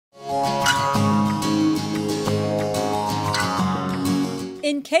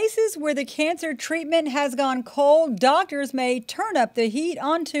cases where the cancer treatment has gone cold, doctors may turn up the heat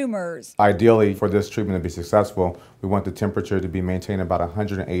on tumors. Ideally, for this treatment to be successful, we want the temperature to be maintained about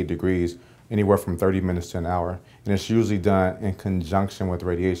 108 degrees, anywhere from 30 minutes to an hour. And it's usually done in conjunction with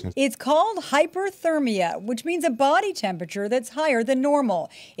radiation. It's called hyperthermia, which means a body temperature that's higher than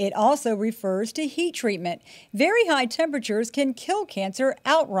normal. It also refers to heat treatment. Very high temperatures can kill cancer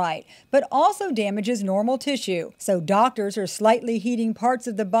outright, but also damages normal tissue. So doctors are slightly heating parts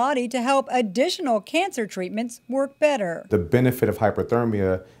of the body to help additional cancer treatments work better. The benefit of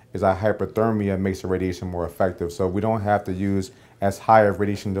hyperthermia is that hyperthermia makes the radiation more effective. So we don't have to use as high of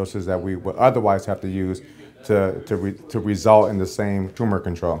radiation doses that we would otherwise have to use to result in the same tumor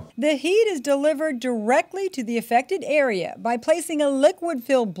control. The heat is delivered directly to the affected area by placing a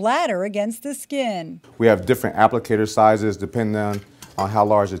liquid-filled bladder against the skin. We have different applicator sizes depending on how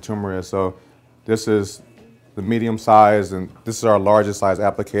large the tumor is. So this is the medium size, and this is our largest size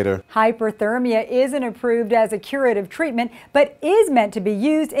applicator. Hyperthermia isn't approved as a curative treatment, but is meant to be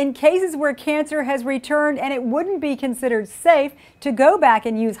used in cases where cancer has returned and it wouldn't be considered safe to go back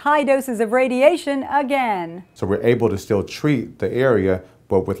and use high doses of radiation again. So we're able to still treat the area,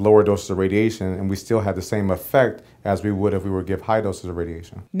 but with lower doses of radiation, and we still have the same effect as we would if we were to give high doses of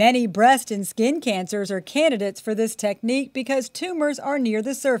radiation. Many breast and skin cancers are candidates for this technique because tumors are near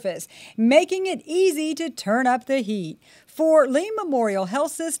the surface, making it easy to turn up the heat. For Lee Memorial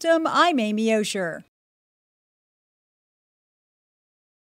Health System, I'm Amy Osher.